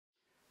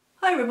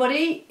Hi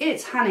everybody,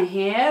 it's Hannah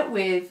here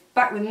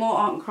back with more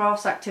art and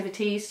crafts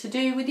activities to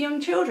do with young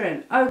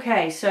children.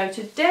 Okay, so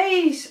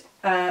today's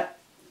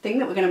thing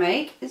that we're going to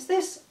make is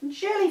this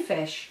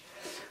jellyfish.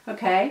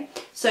 Okay,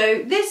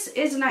 so this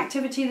is an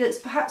activity that's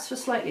perhaps for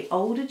slightly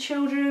older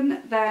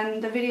children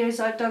than the videos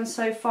I've done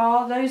so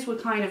far. Those were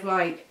kind of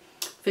like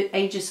for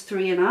ages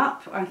 3 and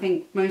up. I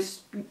think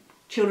most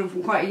children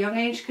from quite a young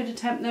age could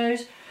attempt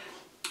those.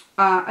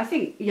 I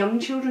think young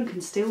children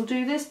can still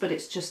do this, but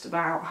it's just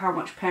about how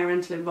much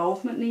parental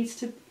involvement needs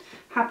to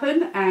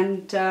happen.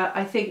 And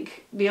I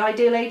think the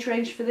ideal age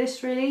range for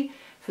this, really,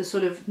 for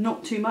sort of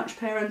not too much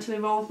parental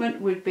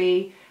involvement, would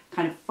be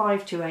kind of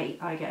 5 to 8,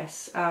 I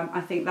guess.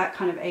 I think that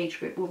kind of age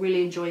group will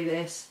really enjoy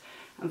this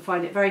and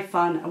find it very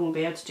fun, and will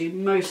be able to do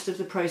most of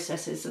the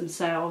processes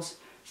themselves.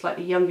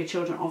 Slightly younger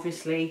children,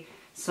 obviously,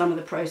 some of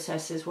the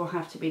processes will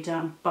have to be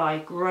done by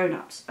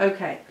grown-ups.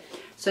 Okay,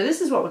 so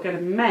this is what we're going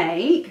to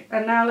make,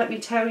 and now let me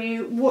tell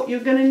you what you're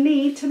going to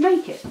need to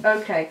make it.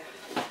 Okay,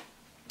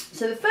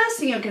 so the first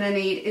thing you're going to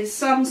need is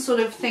some sort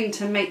of thing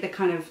to make the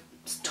kind of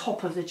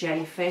top of the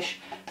jellyfish,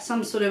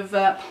 some sort of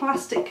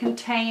plastic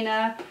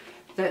container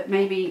that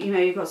maybe, you know,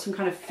 you've got some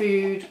kind of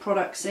food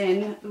products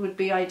in would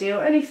be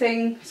ideal.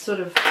 Anything sort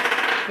of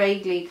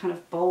vaguely kind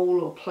of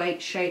bowl or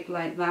plate shaped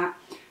like that.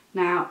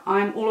 Now,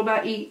 I'm all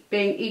about being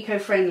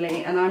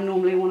eco-friendly, and I'm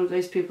normally one of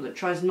those people that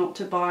tries not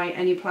to buy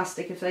any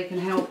plastic if they can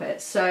help it.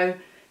 So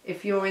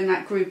if you're in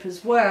that group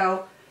as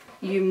well,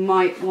 you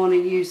might want to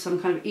use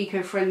some kind of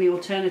eco-friendly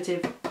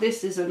alternative.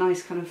 This is a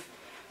nice kind of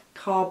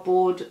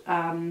cardboard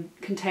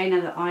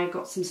container that I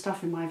got some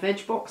stuff in my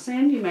veg box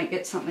in. You might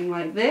get something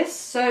like this.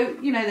 So,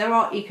 you know, there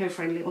are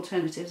eco-friendly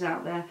alternatives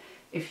out there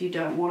if you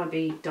don't want to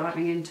be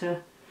diving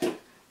into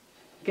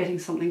getting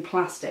something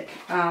plastic.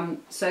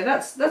 So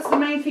that's the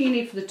main thing you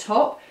need for the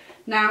top.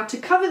 Now, to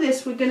cover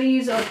this, we're going to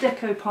use our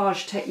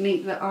decoupage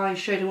technique that I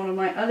showed in one of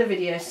my other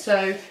videos.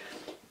 So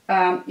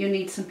you'll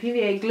need some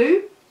PVA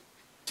glue,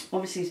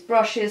 obviously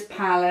brushes,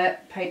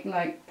 palette, paper,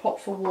 like pot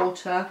for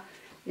water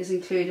is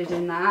included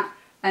in that,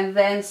 and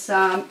then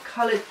some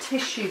coloured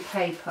tissue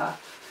paper.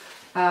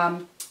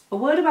 A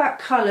word about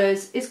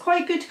colours, it's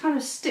quite good to kind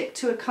of stick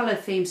to a colour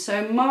theme.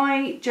 So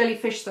my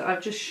jellyfish that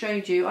I've just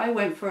showed you, I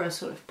went for a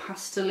sort of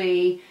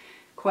pastel-y,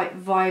 quite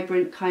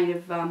vibrant kind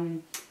of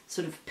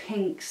sort of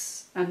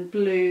pinks and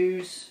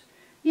blues.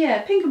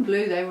 Yeah, pink and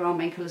blue, they were our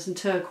main colours, and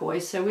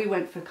turquoise. So we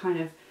went for kind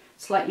of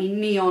slightly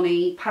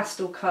neon-y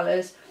pastel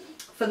colours.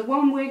 For the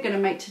one we're going to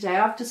make today,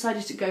 I've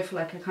decided to go for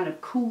like a kind of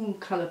cool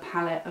colour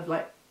palette of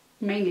like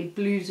mainly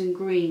blues and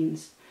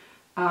greens.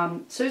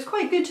 So it's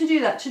quite good to do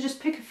that, to just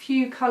pick a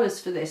few colours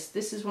for this.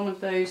 This is one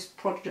of those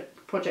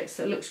projects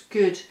that looks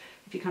good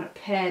if you kind of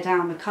pare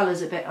down the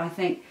colours a bit, I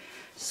think.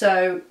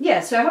 So yeah,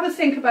 so have a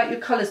think about your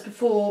colours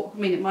before. I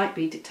mean, it might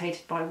be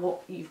dictated by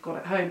what you've got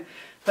at home.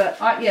 But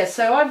yeah,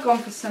 so I've gone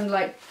for some,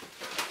 like,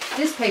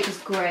 this paper's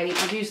great.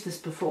 I've used this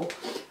before.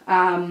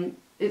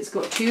 It's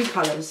got 2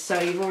 colours, so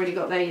you've already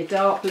got there your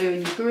dark blue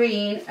and your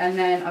green, and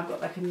then I've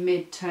got like a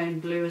mid-tone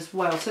blue as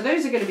well. So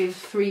those are going to be the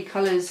 3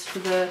 colours for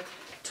the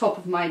top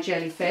of my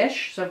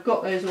jellyfish, so I've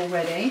got those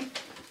already.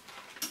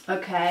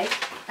 Okay,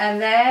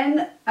 and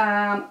then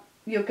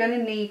you're going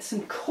to need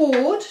some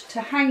cord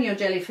to hang your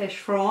jellyfish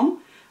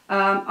from.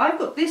 I've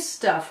got this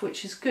stuff,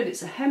 which is good.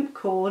 It's a hemp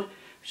cord,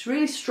 which is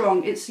really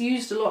strong. It's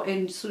used a lot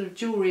in sort of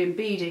jewellery and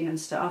beading and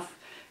stuff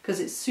because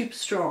it's super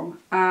strong,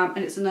 and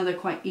it's another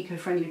quite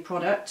eco-friendly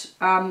product.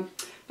 But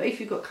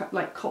if you've got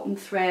like cotton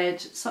thread,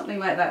 something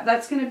like that,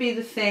 that's going to be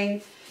the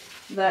thing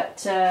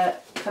that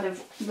kind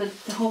of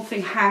the whole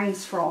thing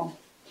hangs from.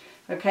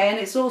 Okay, and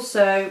it's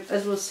also,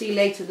 as we'll see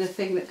later, the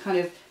thing that kind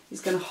of is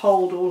going to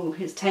hold all of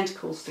his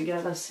tentacles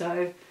together.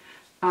 So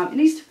it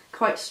needs to be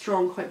quite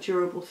strong, quite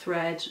durable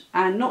thread,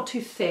 and not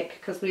too thick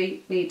because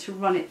we need to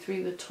run it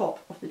through the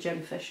top of the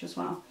jellyfish as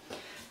well.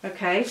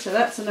 Okay, so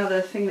that's another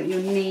thing that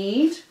you'll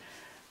need.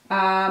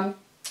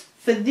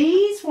 For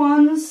these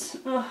ones,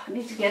 oh, I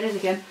need to get it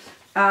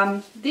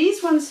again.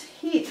 These ones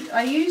here,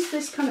 I use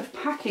this kind of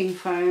packing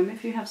foam,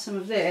 if you have some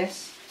of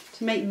this,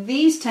 to make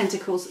these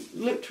tentacles.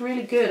 Looked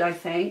really good, I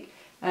think.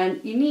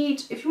 And you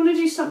need, if you want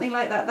to do something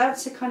like that,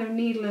 that's a kind of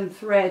needle and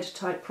thread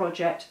type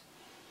project.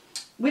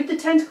 With the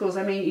tentacles,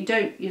 I mean, you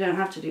don't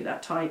have to do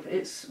that type.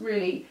 It's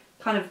really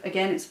kind of,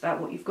 again, it's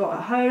about what you've got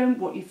at home,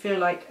 what you feel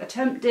like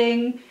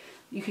attempting.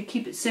 You could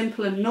keep it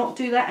simple and not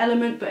do that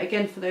element, but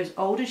again, for those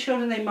older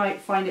children, they might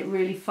find it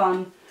really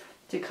fun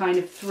to kind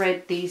of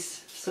thread these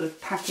sort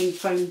of packing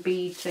foam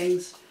bead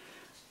things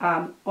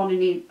on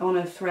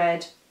a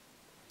thread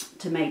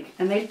to make,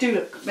 and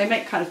they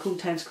make kind of cool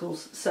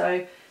tentacles.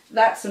 So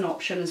that's an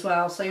option as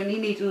well. So you'll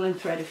need needle and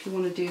thread if you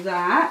want to do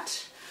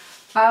that.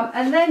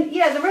 And then,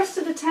 yeah, the rest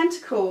of the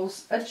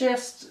tentacles are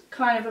just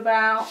kind of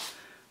about,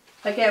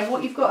 again,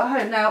 what you've got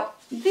at home. Now,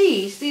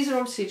 these are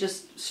obviously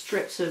just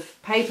strips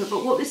of paper,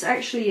 but what this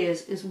actually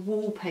is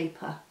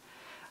wallpaper,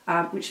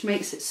 which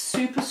makes it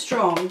super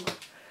strong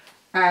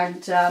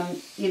and,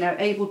 you know,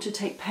 able to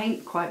take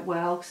paint quite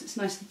well because it's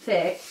nice and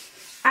thick,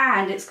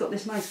 and it's got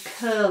this nice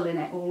curl in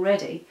it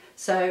already.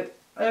 So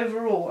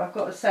overall, I've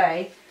got to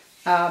say,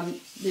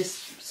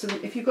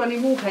 if you've got any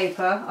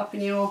wallpaper up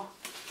in your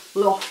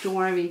loft or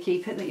wherever you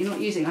keep it that you're not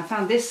using. I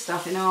found this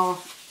stuff in our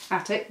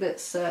attic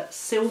that's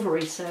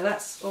silvery, so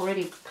that's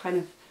already kind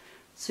of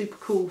super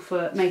cool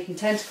for making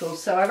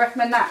tentacles. So I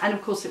recommend that, and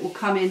of course it will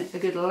come in a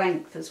good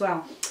length as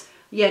well.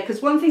 Yeah,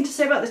 because one thing to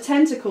say about the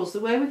tentacles, the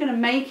way we're going to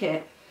make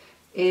it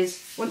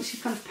is once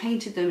you've kind of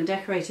painted them and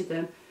decorated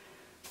them,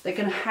 they're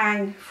going to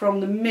hang from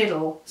the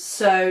middle.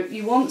 So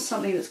you want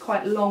something that's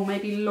quite long,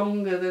 maybe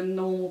longer than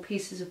normal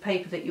pieces of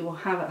paper that you will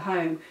have at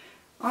home.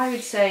 I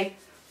would say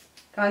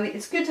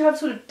it's good to have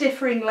sort of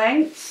differing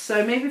lengths.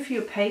 So maybe for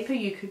your paper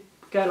you could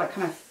go like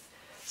kind of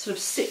sort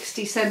of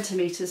 60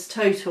 centimetres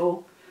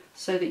total,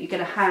 so that you get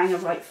a hang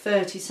of like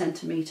 30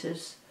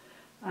 centimetres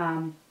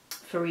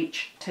for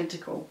each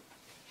tentacle.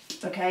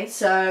 Okay,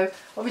 so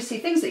obviously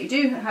things that you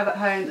do have at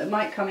home that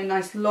might come in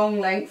nice long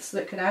lengths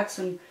that could add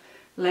some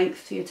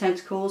length to your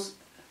tentacles.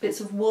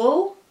 Bits of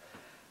wool,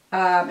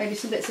 maybe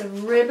some bits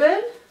of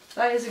ribbon,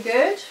 that is a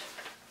good.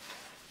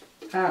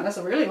 That's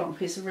a really long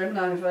piece of ribbon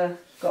I've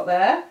got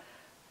there.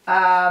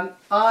 I'm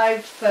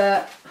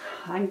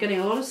getting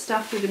a lot of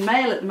stuff through the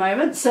mail at the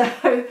moment,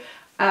 so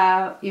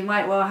you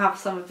might well have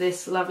some of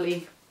this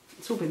lovely,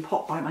 it's all been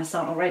popped by my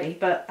son already,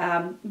 but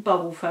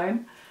bubble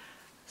foam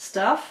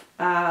stuff.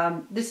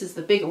 This is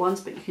the bigger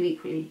ones, but you can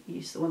equally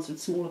use the ones with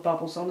smaller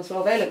bubbles on as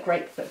well. They look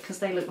great because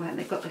they look like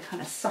they've got the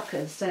kind of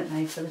suckers, don't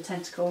they, for the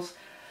tentacles.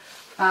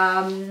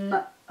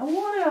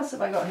 What else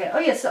have I got here? Oh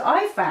yeah, so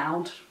I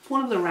found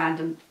one of the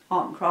random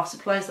art and craft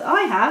supplies that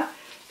I have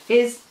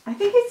is, I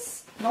think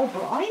it's an old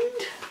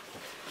blind.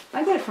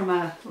 I got it from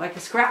a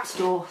scrap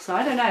store, so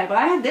I don't know, but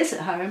I had this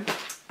at home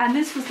and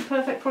this was the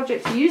perfect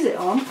project to use it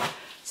on.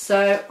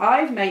 So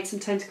I've made some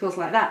tentacles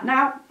like that.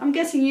 Now, I'm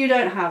guessing you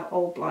don't have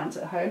old blinds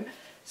at home.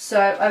 So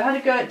I've had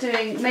a go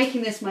at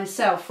making this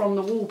myself from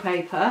the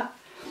wallpaper.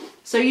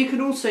 So you could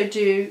also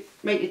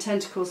make your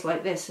tentacles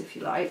like this if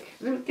you like.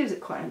 It gives it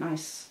quite a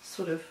nice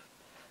sort of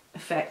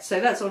effect. So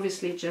that's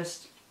obviously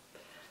just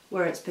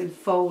where it's been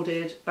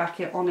folded back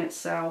on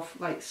itself,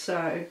 like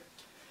so.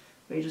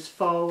 Where you just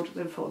fold,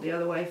 then fold the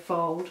other way,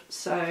 fold.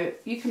 So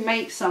you can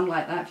make some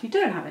like that if you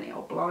don't have any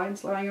old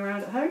blinds lying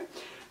around at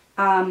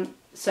home.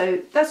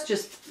 So that's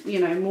just, you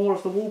know, more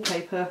of the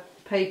wallpaper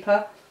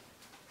paper,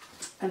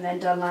 and then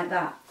done like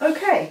that.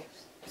 Okay,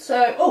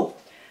 so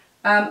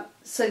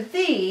so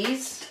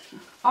these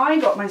I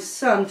got my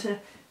son to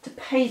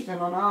paint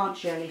them on our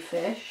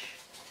jellyfish.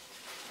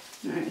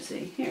 Let's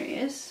see, here he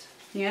is.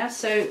 Yeah,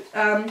 so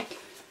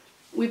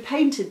we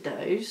painted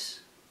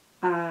those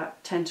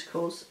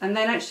tentacles, and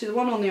then actually the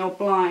one on the old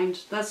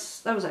blind, that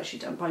was actually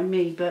done by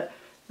me, but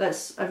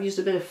I've used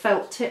a bit of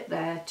felt tip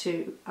there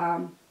to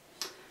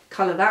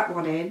colour that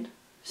one in.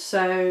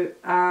 So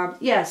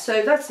yeah,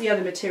 so that's the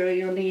other material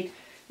you'll need,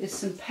 is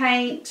some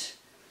paint.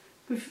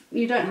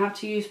 You don't have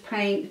to use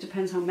paint, it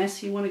depends how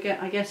messy you want to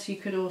get. I guess you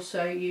could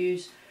also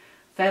use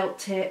felt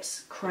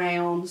tips,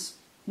 crayons,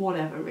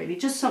 whatever really,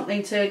 just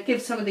something to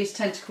give some of these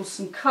tentacles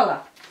some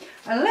colour.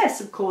 Unless,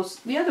 of course,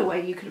 the other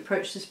way you could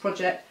approach this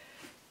project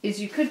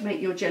is you could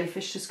make your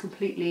jellyfish just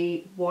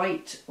completely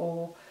white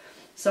or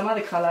some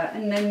other colour,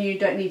 and then you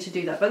don't need to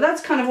do that. But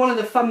that's kind of one of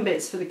the fun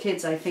bits for the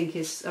kids, I think,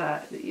 is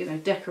you know,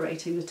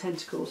 decorating the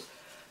tentacles.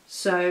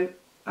 So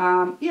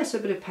yeah, so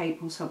a bit of paint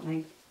or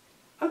something.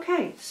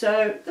 Okay,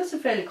 so that's a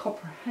fairly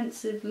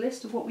comprehensive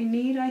list of what we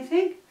need, I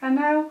think. And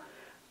now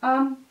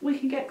we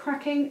can get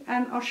cracking,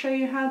 and I'll show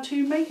you how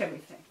to make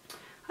everything.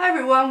 Hi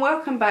everyone,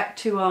 welcome back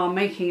to our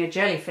making a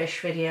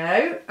jellyfish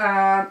video.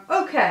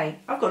 Okay,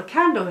 I've got a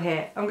candle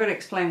here. I'm going to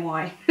explain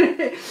why.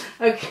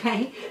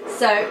 Okay,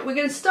 so we're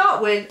going to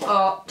start with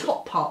our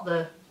top part,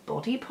 the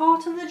body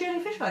part of the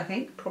jellyfish, I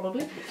think,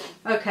 probably.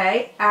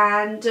 Okay,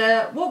 and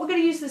what we're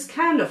going to use this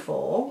candle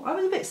for, I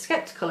was a bit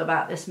sceptical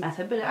about this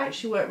method, but it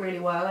actually worked really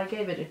well. I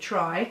gave it a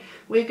try.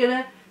 We're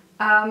going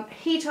to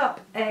heat up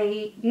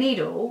a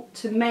needle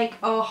to make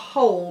our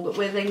hole that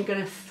we're then going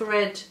to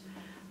thread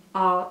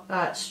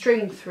our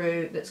string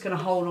through, that's going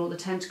to hold all the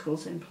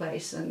tentacles in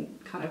place and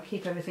kind of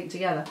keep everything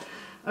together.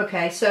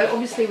 Okay, so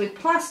obviously with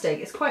plastic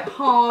it's quite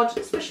hard,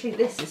 especially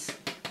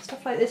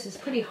stuff like this is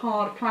pretty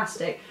hard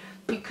plastic.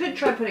 You could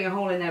try putting a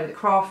hole in there with a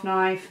craft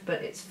knife,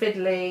 but it's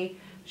fiddly.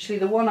 Actually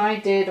the one I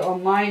did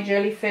on my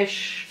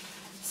jellyfish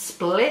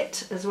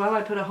split as well.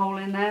 I put a hole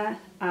in there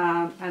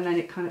and then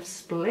it kind of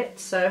split.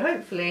 So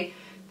hopefully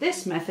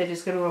this method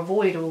is going to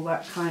avoid all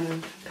that kind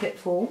of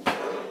pitfall.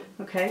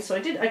 Okay, so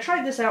I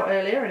tried this out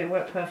earlier and it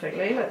worked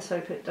perfectly. Let's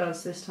hope it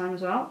does this time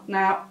as well.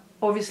 Now,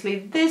 obviously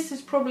this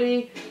is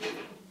probably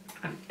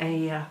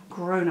a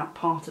grown-up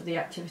part of the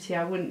activity.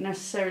 I wouldn't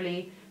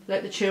necessarily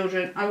let the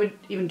children, I would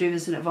even do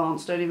this in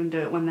advance, don't even do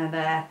it when they're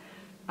there,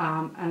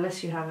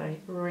 unless you have a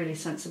really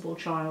sensible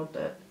child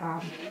that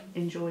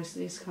enjoys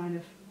these kind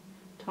of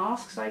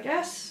tasks, I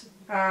guess.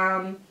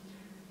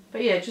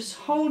 But yeah, just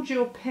hold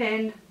your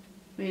pin,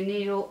 your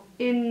needle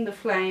in the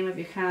flame of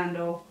your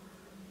candle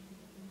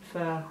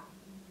for,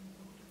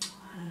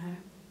 I don't know,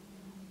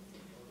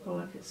 oh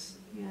look, it's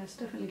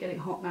definitely getting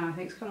hot now. I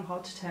think it's kind of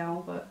hard to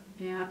tell, but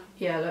yeah,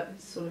 look,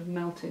 it's sort of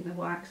melting the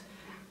wax.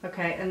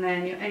 Okay, and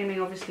then you're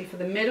aiming obviously for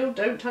the middle.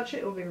 Don't touch it,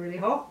 it'll be really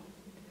hot.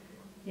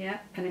 Yeah,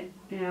 and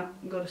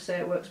I've got to say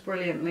it works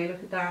brilliantly.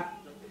 Look at that.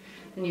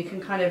 And you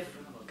can kind of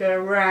go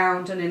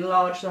around and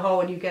enlarge the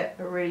hole, and you get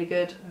a really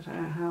good, I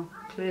don't know how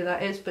clear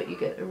that is, but you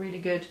get a really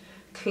good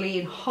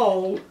clean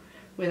hole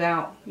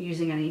without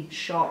using any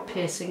sharp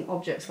piercing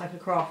objects like a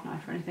craft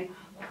knife or anything.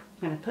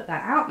 I'm going to put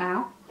that out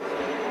now.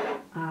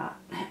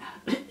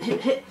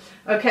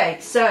 Okay,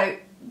 so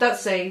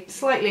that's a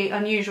slightly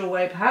unusual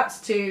way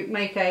perhaps to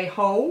make a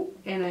hole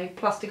in a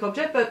plastic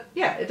object, but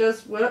yeah, it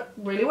does work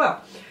really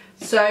well.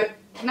 So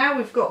now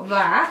we've got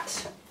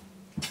that,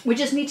 we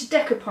just need to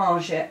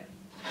decoupage it.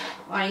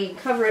 I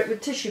cover it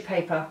with tissue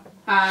paper.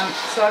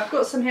 So I've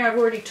got some here I've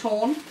already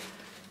torn.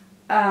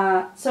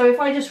 So if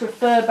I just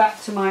refer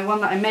back to my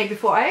one that I made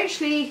before,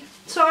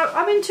 so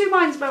I'm in two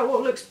minds about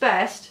what looks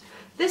best.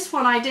 This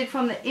one I did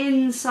from the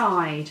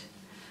inside.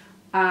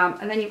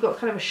 And then you've got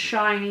kind of a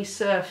shiny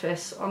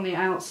surface on the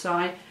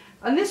outside.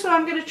 And this one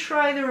I'm going to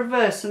try the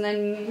reverse, and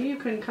then you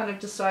can kind of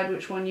decide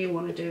which one you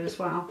want to do as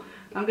well.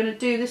 I'm going to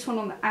do this one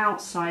on the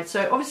outside.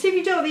 So obviously if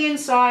you do it on the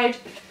inside,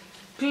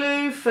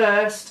 glue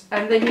first,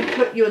 and then you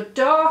put your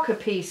darker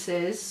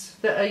pieces,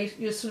 that are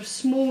your sort of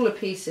smaller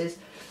pieces,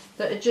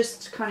 that are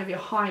just kind of your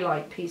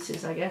highlight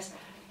pieces, I guess.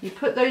 You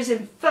put those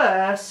in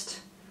first,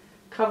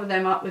 cover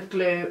them up with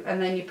glue,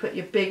 and then you put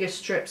your bigger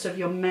strips of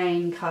your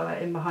main colour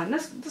in behind.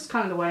 That's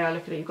kind of the way I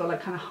look at it. You've got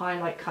like kind of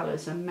highlight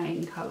colours and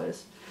main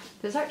colours.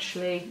 There's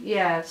actually,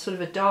 yeah, sort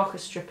of a darker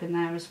strip in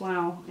there as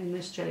well in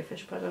this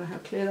jellyfish, but I don't know how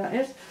clear that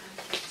is.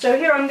 So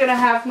here I'm going to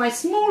have my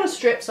smaller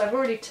strips. I've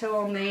already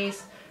torn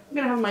these. I'm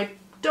going to have my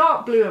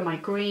dark blue and my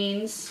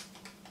greens.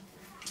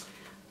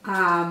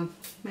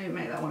 Maybe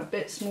make that one a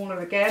bit smaller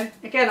again.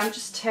 Again, I'm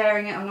just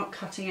tearing it. I'm not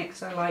cutting it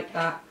because I like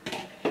that.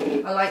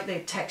 I like the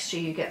texture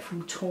you get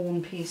from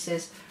torn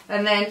pieces.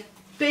 And then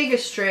bigger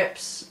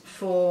strips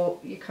for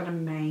your kind of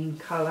main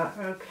colour.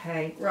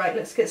 Okay, right,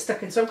 let's get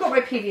stuck in. So I've got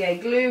my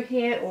PVA glue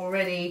here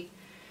already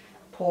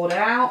poured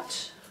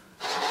out.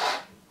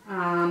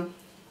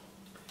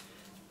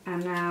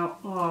 And now,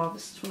 oh,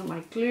 this is one of my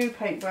glue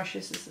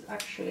paintbrushes. This has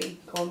actually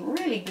gone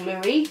really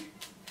gluey.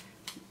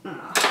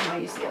 I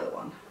might use the other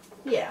one.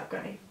 Yeah,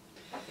 okay.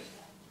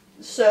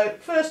 So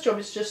first job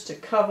is just to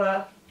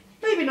cover,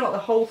 maybe not the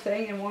whole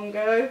thing in one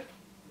go.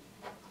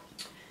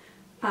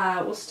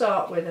 We'll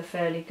start with a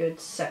fairly good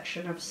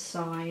section of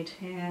side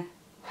here.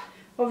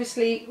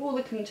 Obviously all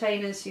the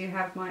containers you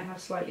have might have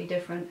slightly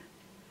different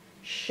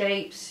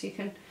shapes. You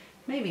can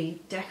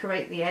maybe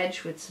decorate the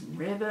edge with some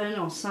ribbon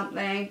or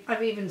something.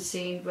 I've even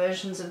seen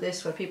versions of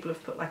this where people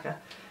have put like a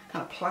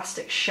kind of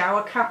plastic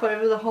shower cap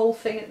over the whole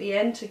thing at the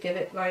end to give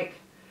it like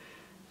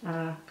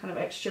kind of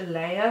extra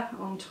layer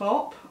on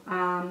top.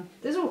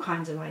 There's all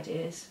kinds of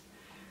ideas.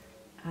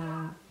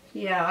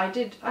 Yeah,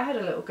 I had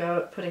a little go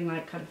at putting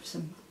like kind of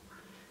some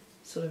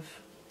sort of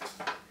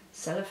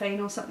cellophane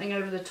or something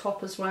over the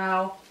top as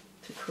well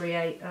to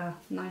create a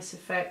nice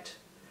effect.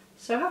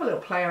 So have a little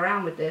play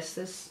around with this.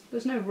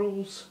 There's no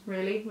rules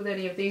really with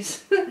any of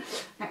these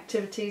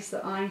activities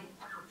that I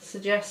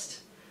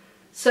suggest.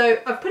 So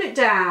I've put it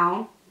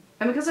down,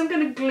 and because I'm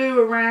going to glue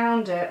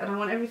around it and I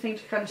want everything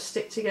to kind of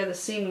stick together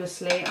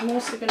seamlessly, I'm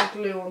also going to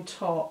glue on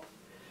top.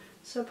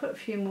 So I'll put a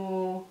few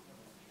more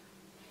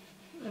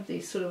of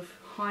these sort of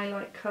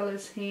highlight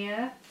colours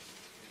here.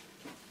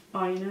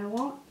 Oh, you know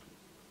what?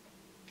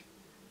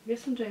 I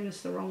guess I'm doing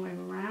this the wrong way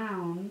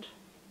around.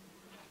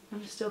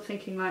 I'm still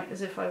thinking like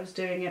as if I was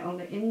doing it on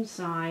the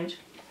inside.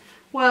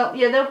 Well,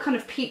 yeah, they'll kind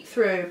of peek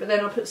through, but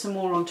then I'll put some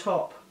more on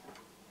top.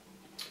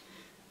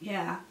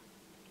 Yeah.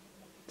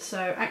 So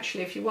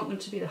actually, if you want them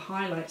to be the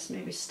highlights,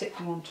 maybe stick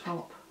them on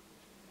top.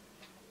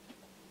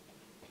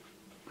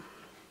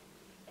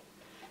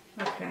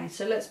 Okay,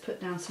 so let's put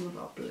down some of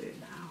our blue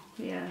now.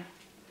 Yeah,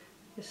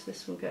 I guess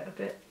this will get a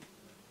bit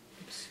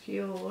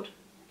obscured.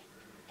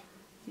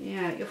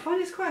 Yeah, you'll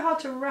find it's quite hard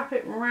to wrap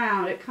it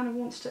round. It kind of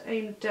wants to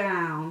aim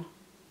down.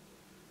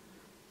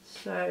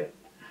 So,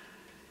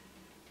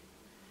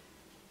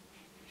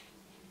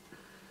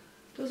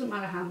 doesn't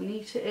matter how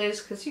neat it is,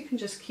 because you can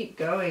just keep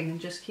going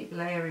and just keep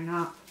layering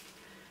up.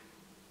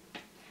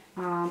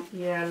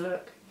 Yeah,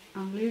 look,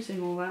 I'm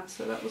losing all that,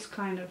 so that was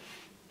kind of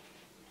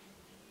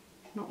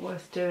not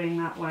worth doing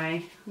that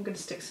way. I'm going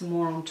to stick some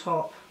more on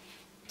top.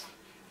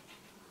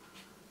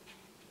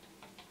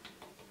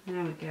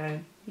 There we go.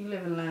 You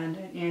live and learn,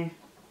 don't you?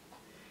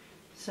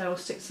 So we'll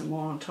stick some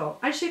more on top.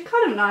 Actually,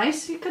 kind of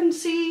nice. You can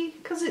see,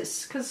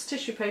 because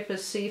tissue paper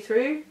is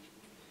see-through,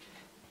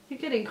 you're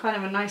getting kind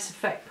of a nice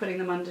effect putting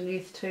them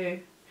underneath too.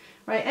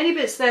 Right, any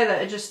bits there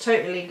that are just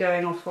totally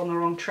going off on the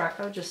wrong track,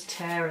 I'll just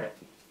tear it.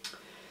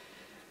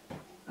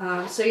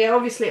 So yeah,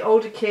 obviously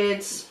older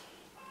kids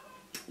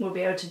will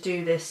be able to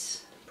do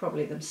this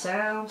probably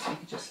themselves. You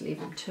can just leave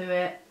them to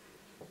it.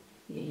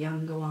 Your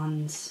younger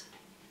ones,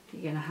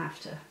 you're going to have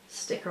to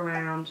stick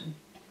around and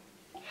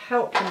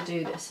help them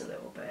do this a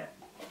little bit.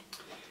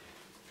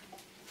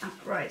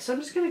 Right, so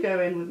I'm just going to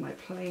go in with my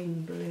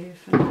plain blue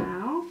for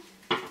now.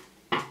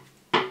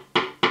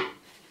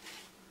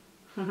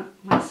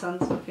 My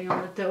son's knocking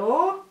on the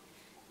door.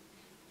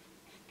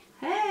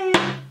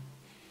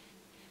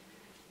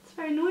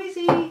 very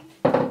noisy.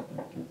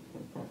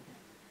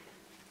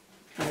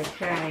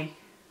 Okay.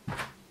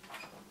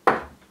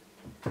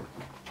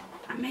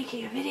 I'm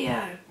making a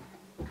video.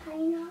 I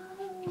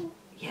know.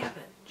 Yeah,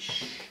 but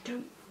shh,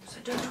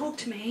 don't talk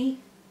to me.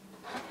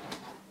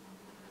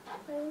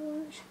 I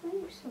want to show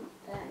you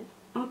something.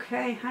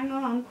 Okay, hang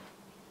on.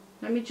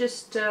 Let me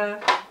just,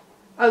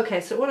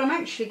 okay, so what I'm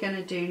actually going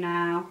to do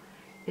now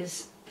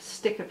is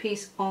stick a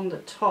piece on the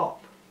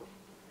top.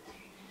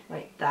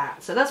 Like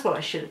that. So that's what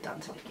I should have done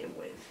to begin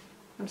with.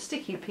 I'm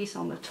sticking a piece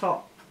on the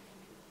top.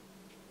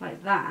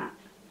 Like that.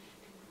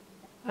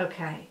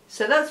 Okay,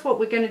 so that's what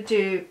we're going to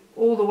do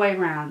all the way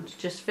around.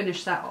 Just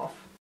finish that off.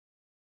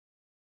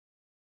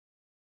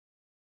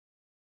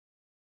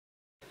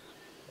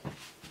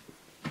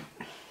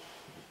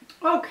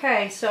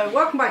 Okay, so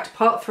welcome back to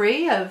part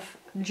 3 of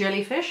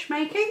jellyfish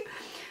making.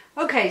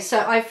 Okay,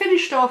 so I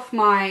finished off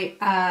my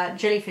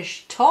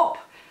jellyfish top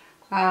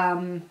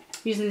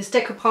using this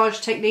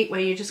decoupage technique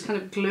where you just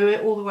kind of glue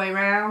it all the way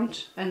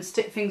around and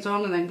stick things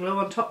on and then glue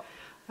on top.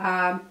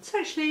 It's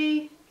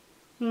actually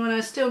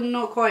still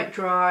not quite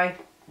dry.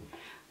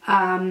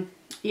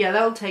 Yeah,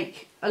 that'll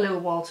take a little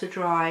while to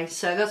dry,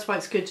 so that's why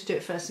it's good to do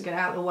it first and get it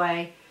out of the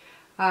way.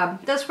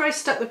 That's where I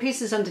stuck the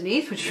pieces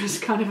underneath, which was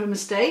kind of a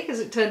mistake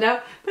as it turned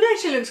out, but it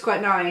actually looks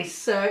quite nice,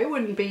 so it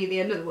wouldn't be the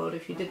end of the world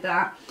if you did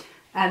that.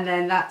 And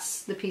then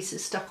that's the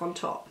pieces stuck on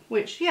top,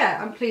 which, yeah,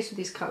 I'm pleased with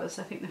these colours.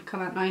 I think they've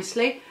come out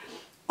nicely.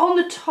 On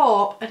the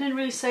top, I didn't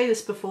really say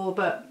this before,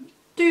 but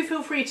do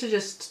feel free to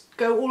just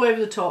go all over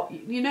the top.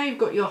 You know you've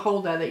got your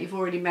hole there that you've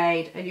already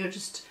made, and you're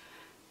just,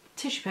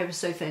 tissue paper's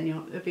so thin,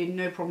 there'll be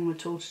no problem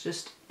at all to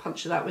just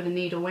puncture that with a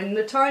needle when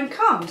the time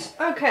comes.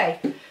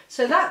 Okay,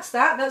 so that's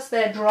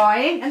their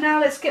drying, and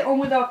now let's get on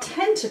with our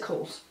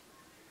tentacles.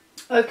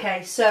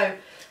 Okay, so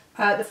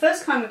the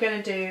first kind we're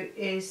going to do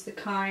is the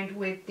kind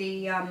with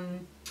the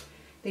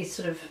these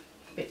sort of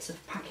bits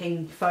of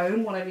packing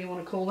foam, whatever you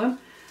want to call them.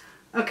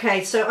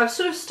 Okay, so I've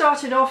sort of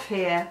started off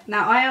here.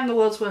 Now I am the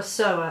world's worst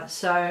sewer,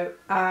 so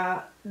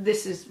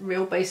this is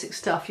real basic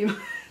stuff. You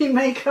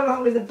may come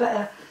up with a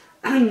better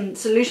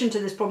solution to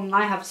this problem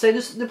than I have. So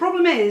the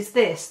problem is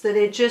this, that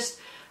it just,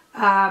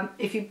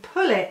 if you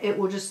pull it, it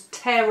will just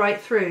tear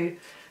right through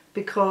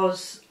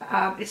because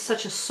it's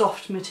such a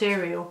soft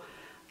material.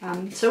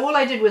 So all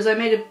I did was I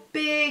made a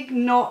big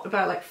knot,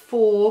 about like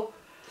 4,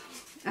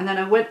 and then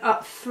I went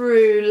up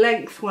through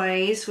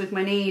lengthways with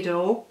my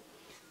needle.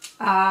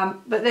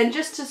 But then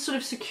just to sort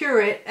of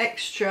secure it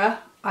extra,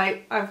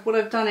 what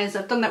I've done is,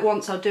 I've done that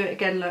once, I'll do it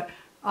again, look.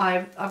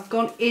 I've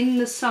gone in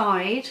the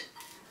side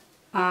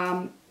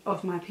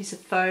of my piece of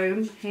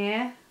foam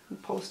here,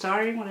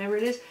 polystyrene, whatever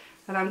it is,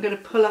 and I'm going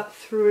to pull up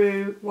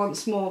through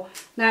once more.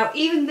 Now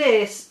even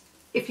this,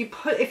 if you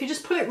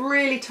just pull it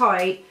really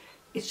tight,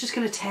 it's just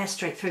going to tear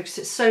straight through because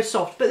it's so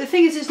soft. But the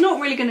thing is, it's not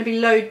really going to be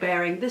load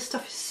bearing. This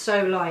stuff is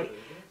so light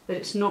that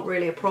it's not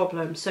really a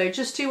problem. So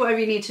just do whatever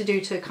you need to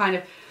do to kind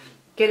of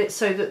get it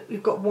so that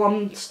you've got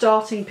one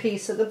starting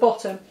piece at the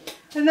bottom,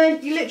 and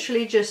then you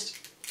literally just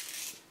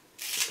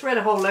thread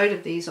a whole load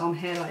of these on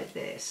here like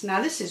this.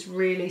 Now this is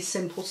really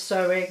simple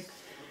sewing,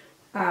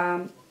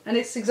 and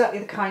it's exactly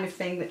the kind of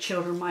thing that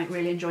children might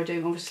really enjoy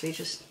doing. Obviously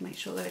just make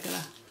sure they're going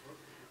to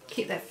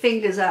keep their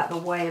fingers out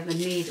of the way of the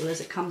needle as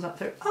it comes up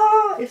through.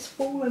 Oh, it's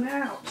fallen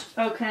out.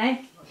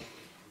 Okay,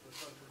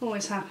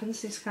 always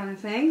happens, these kind of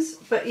things.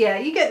 But yeah,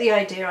 you get the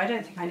idea. I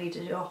don't think I need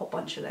to do a whole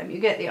bunch of them. You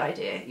get the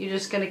idea. You're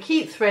just going to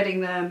keep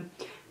threading them,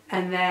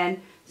 and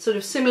then sort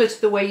of similar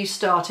to the way you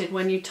started,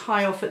 when you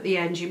tie off at the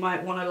end, you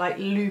might want to like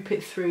loop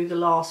it through the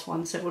last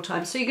one several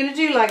times. So you're going to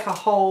do like a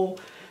whole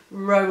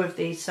row of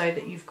these so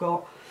that you've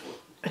got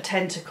a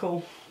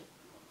tentacle,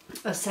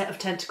 a set of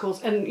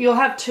tentacles, and you'll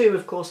have 2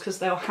 of course because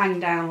they'll hang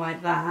down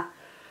like that.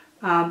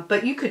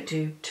 But you could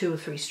do 2 or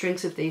 3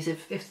 strings of these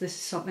if this is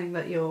something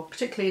that you're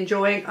particularly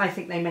enjoying. I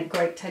think they make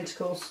great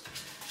tentacles.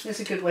 It's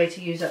a good way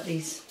to use up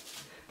these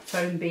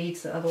foam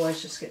beads that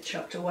otherwise just get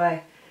chucked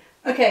away.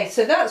 Okay,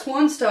 so that's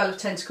one style of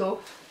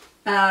tentacle.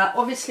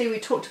 Obviously we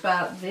talked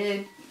about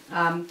the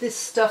this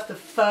stuff, the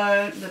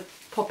foam, the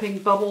popping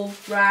bubble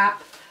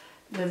wrap,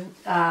 the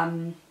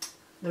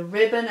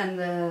ribbon and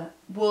the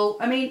wool.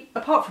 I mean,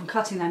 apart from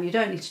cutting them, you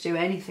don't need to do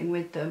anything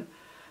with them.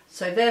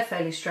 So they're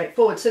fairly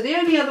straightforward. So the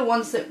only other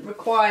ones that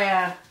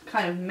require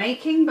kind of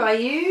making by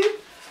you,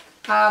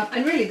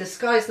 and really the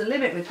sky's the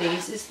limit with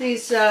these, is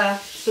these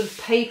sort of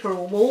paper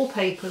or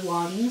wallpaper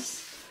ones.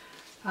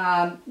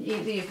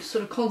 Your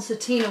sort of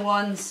concertina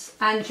ones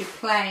and your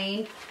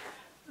plain.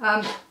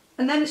 And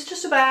then it's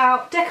just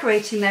about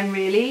decorating them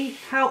really,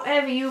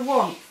 however you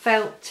want.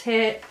 Felt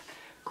tip,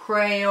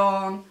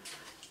 crayon,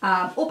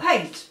 or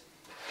paint,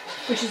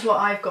 which is what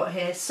I've got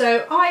here.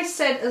 So I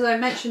said, as I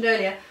mentioned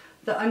earlier,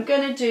 that I'm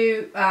going to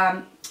do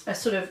a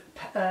sort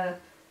of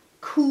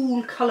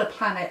cool colour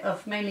palette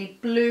of mainly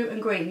blue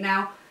and green.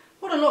 Now,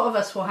 what a lot of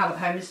us will have at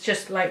home is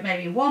just like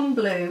maybe one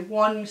blue,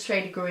 one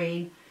shade of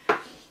green,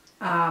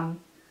 and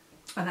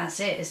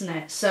that's it, isn't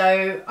it?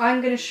 So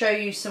I'm going to show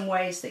you some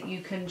ways that you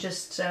can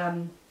just,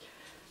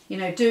 you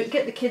know,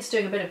 get the kids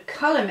doing a bit of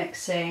colour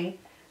mixing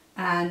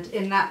And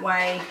in that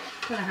way,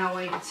 I don't know how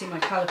well you can see my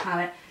colour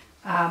palette,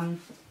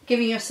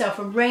 giving yourself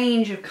a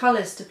range of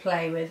colours to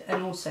play with,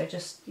 and also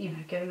just, you know,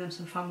 giving them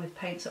some fun with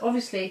paint. So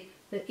obviously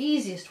the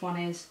easiest one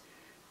is,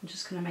 I'm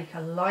just going to make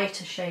a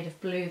lighter shade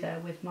of blue there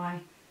with my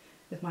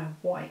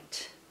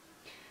white.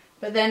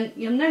 But then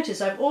you'll notice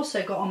I've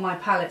also got on my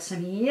palette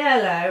some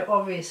yellow.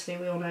 Obviously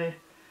we all know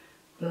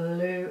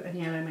blue and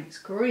yellow makes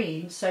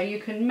green. So you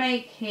can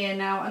make here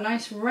now a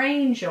nice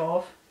range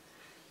of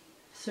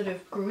sort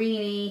of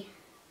greeny,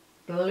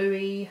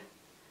 bluey,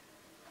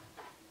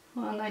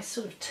 well, a nice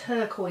sort of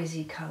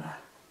turquoisey colour,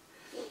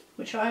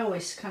 which I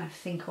always kind of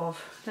think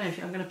of. I don't know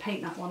if I'm going to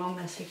paint that one on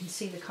there so you can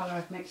see the colour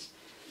I've mixed.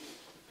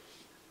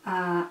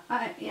 Yeah,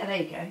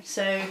 there you go.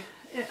 So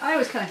I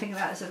always kind of think of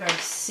that as a very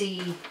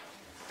sea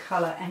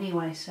colour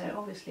anyway, so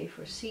obviously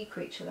for a sea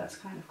creature that's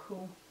kind of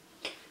cool.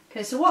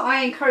 Okay, so what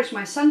I encourage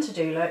my son to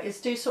do, look, is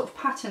do sort of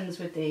patterns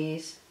with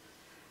these.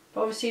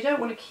 But obviously you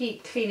don't want to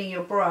keep cleaning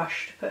your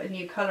brush to put a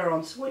new colour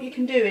on. So what you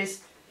can do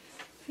is,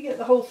 if you get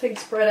the whole thing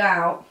spread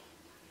out,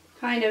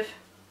 kind of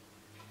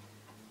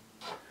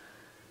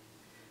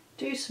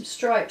do some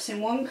stripes in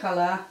one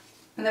colour,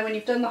 and then when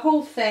you've done the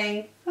whole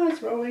thing, oh,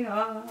 it's rolling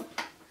up,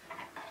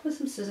 put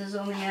some scissors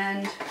on the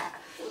end.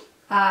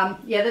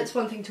 Yeah, that's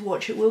one thing to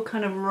watch. It will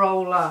kind of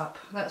roll up.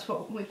 That's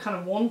what we kind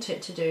of want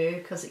it to do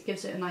because it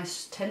gives it a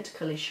nice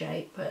tentacle-y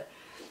shape, but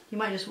you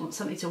might just want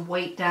something to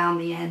weight down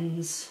the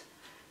ends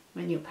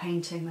when you're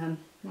painting them,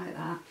 like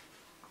that.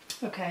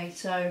 Okay,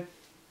 so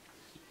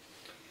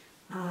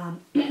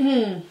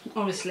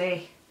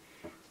obviously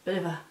a bit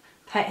of a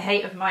pet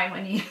hate of mine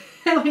when you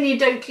when you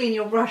don't clean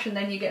your brush and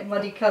then you get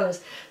muddy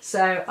colours.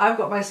 So I've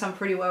got my son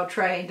pretty well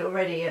trained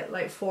already at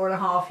like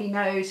 4.5. He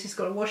knows he's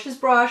got to wash his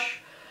brush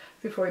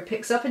before he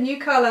picks up a new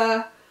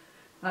colour.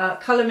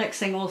 Colour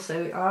mixing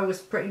also, I was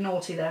pretty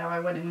naughty there. I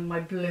went in with my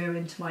blue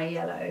into my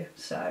yellow.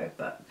 So,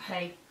 but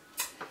hey,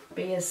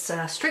 be as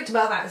strict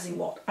about that as you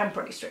want. I'm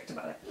pretty strict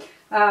about it.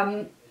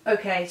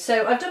 Okay,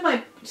 so I've done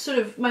my sort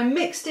of my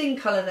mixed in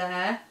colour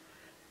there,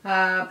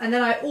 and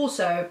then I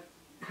also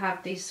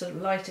have these sort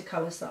of lighter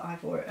colours that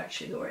I've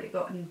actually already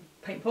got in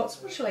paint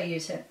pots. What shall I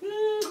use here?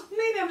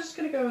 Maybe I'm just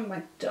going to go with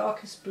my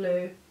darkest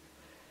blue,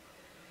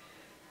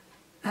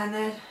 and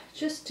then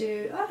just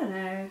do, I don't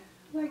know,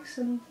 like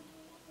some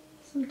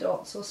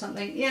dots or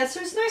something. Yeah,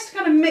 so it's nice to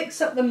kind of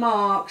mix up the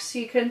marks.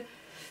 You can.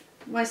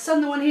 My son,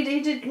 the one he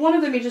did, one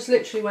of them he just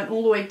literally went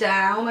all the way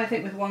down, I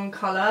think, with one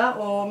colour,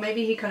 or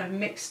maybe he kind of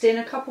mixed in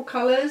a couple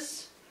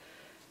colours.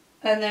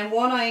 And then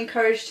one I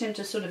encouraged him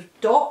to sort of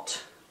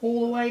dot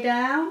all the way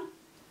down.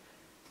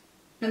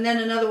 And then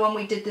another one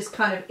we did this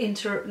kind of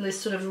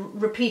this sort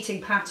of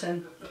repeating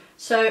pattern.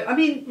 So, I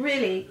mean,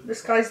 really, the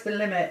sky's the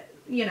limit.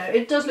 You know,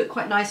 it does look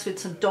quite nice with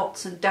some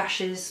dots and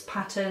dashes,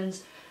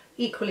 patterns.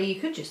 Equally, you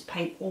could just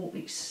paint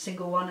each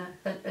single one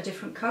a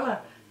different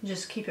colour.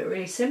 Just keep it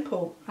really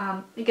simple.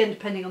 Again,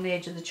 depending on the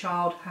age of the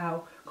child,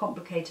 how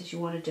complicated you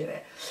want to do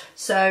it.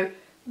 So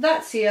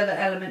that's the other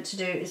element to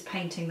do, is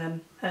painting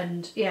them.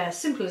 And yeah,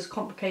 simple as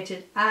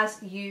complicated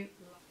as you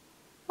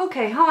like.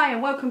 Okay, hi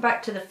and welcome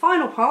back to the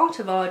final part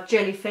of our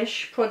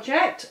jellyfish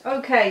project.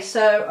 Okay,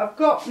 so I've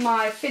got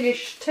my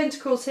finished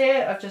tentacles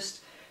here. I've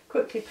just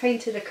quickly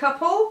painted a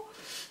couple,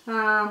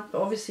 but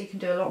obviously you can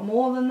do a lot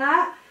more than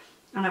that.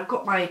 And I've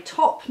got my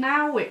top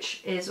now,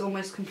 which is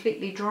almost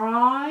completely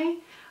dry.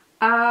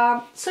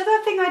 So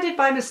that thing I did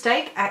by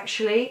mistake,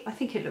 actually, I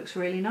think it looks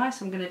really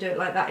nice. I'm going to do it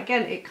like that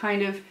again. It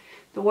kind of,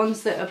 the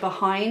ones that are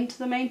behind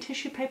the main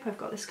tissue paper, I've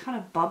got this kind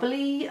of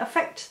bubbly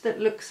effect that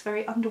looks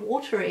very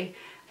underwatery.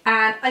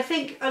 And I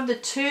think of the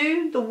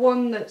two, the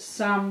one that's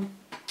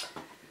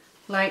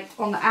like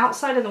on the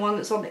outside and the one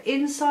that's on the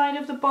inside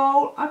of the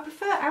bowl, I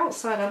prefer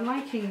outside. I'm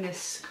liking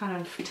this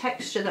kind of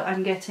texture that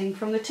I'm getting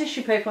from the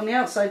tissue paper on the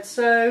outside.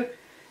 So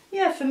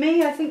yeah, for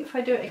me, I think if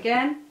I do it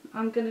again,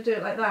 I'm going to do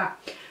it like that.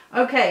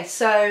 Okay,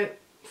 so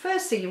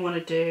first thing you want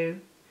to do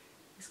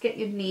is get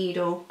your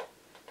needle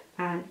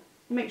and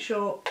make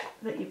sure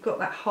that you've got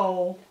that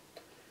hole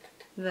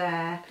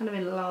there. Kind of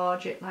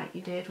enlarge it like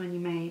you did when you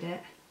made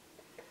it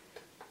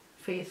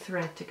for your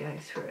thread to go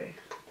through.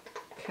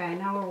 Okay,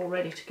 now we're all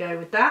ready to go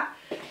with that.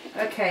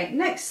 Okay,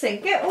 next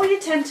thing, get all your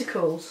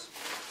tentacles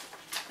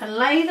and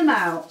lay them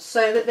out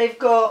so that they've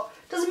got,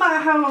 doesn't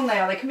matter how long they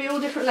are, they can be all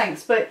different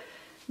lengths, but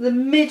the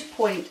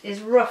midpoint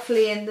is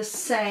roughly in the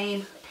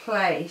same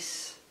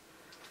place.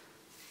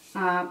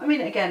 I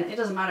mean, again, it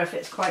doesn't matter if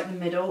it's quite the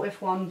middle. If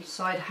one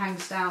side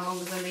hangs down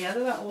longer than the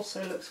other, that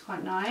also looks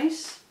quite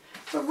nice.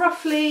 But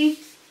roughly,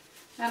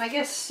 and I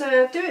guess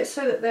do it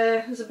so that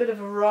there's a bit of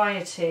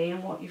variety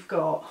in what you've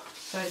got.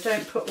 So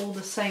don't put all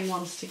the same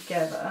ones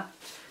together.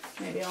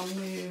 Maybe I'll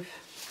move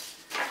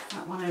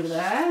that one over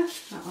there,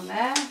 that one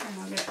there,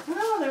 and I'll get,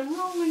 oh, they're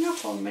rolling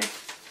up on me.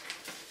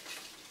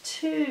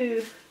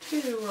 Two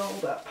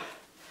rolled up.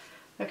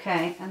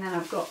 Okay, and then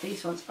I've got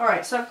these ones.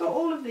 Alright, so I've got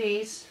all of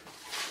these.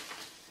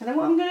 And then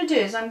what I'm going to do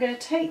is I'm going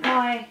to take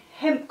my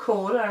hemp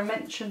cord I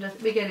mentioned at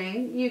the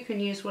beginning. You can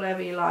use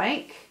whatever you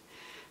like.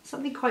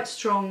 Something quite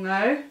strong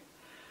though.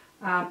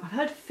 I've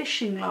heard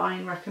fishing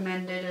line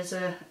recommended as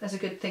a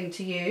good thing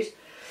to use,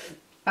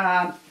 but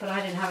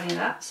I didn't have any of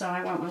that, so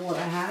I went with what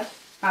I had.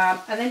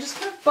 And then just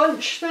kind of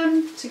bunch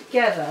them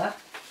together.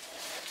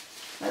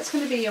 That's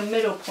going to be your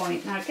middle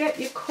point. Now get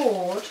your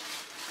cord,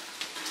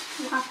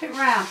 wrap it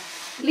round.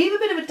 Leave a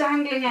bit of a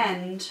dangling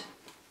end.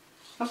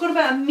 I've got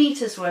about 1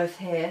 meter's worth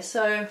here,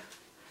 so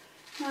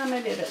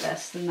maybe a bit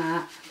less than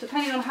that,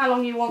 depending on how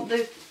long you want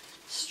the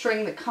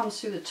string that comes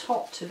through the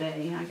top to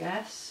be, I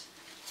guess.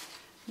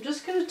 I'm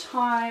just going to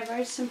tie a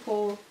very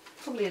simple,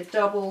 probably a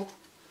double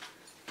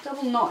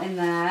knot in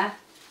there,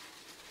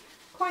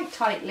 quite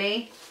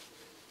tightly,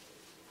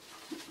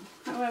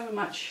 however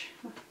much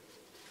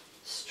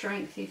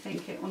strength you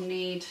think it will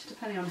need,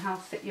 depending on how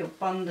thick your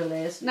bundle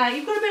is. Now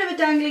you've got a bit of a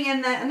dangling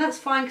in there, and that's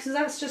fine because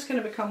that's just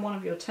going to become one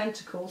of your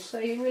tentacles, so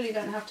you really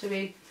don't have to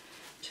be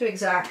too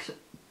exact.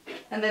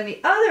 And then the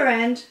other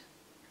end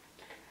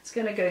is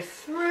going to go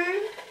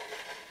through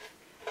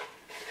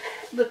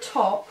the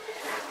top.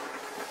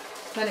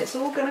 Then it's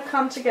all going to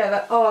come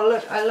together. Oh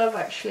look, I love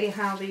actually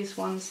how these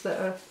ones that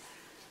are,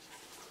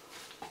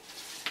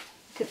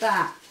 look at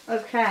that.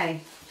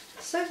 Okay,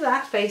 so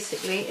that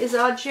basically is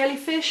our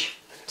jellyfish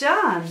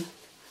done.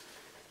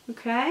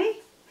 Okay,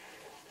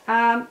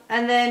 and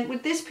then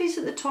with this piece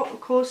at the top,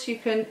 of course, you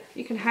can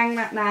hang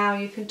that now.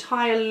 You can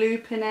tie a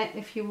loop in it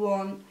if you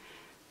want,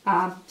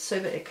 so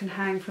that it can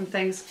hang from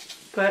things.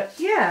 But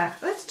yeah,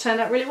 that's turned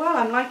out really well.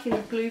 I'm liking the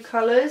blue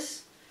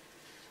colours.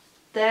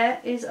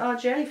 There is our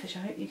jellyfish.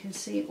 I hope you can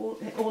see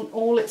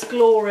all its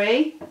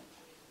glory.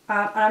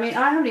 I mean,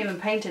 I haven't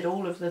even painted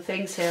all of the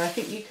things here. I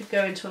think you could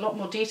go into a lot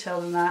more detail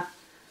than that.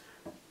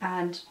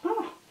 And,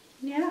 oh,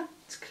 yeah,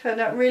 it's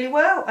turned out really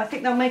well. I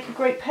think they'll make a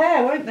great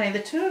pair, won't they, the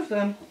two of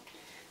them?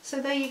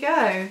 So there you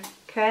go,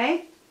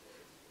 okay?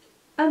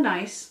 A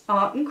nice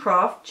art and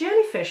craft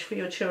jellyfish for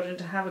your children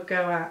to have a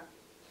go at.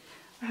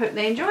 I hope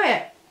they enjoy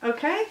it,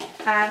 okay?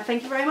 And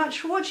thank you very much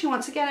for watching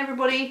once again,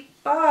 everybody.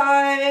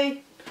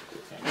 Bye!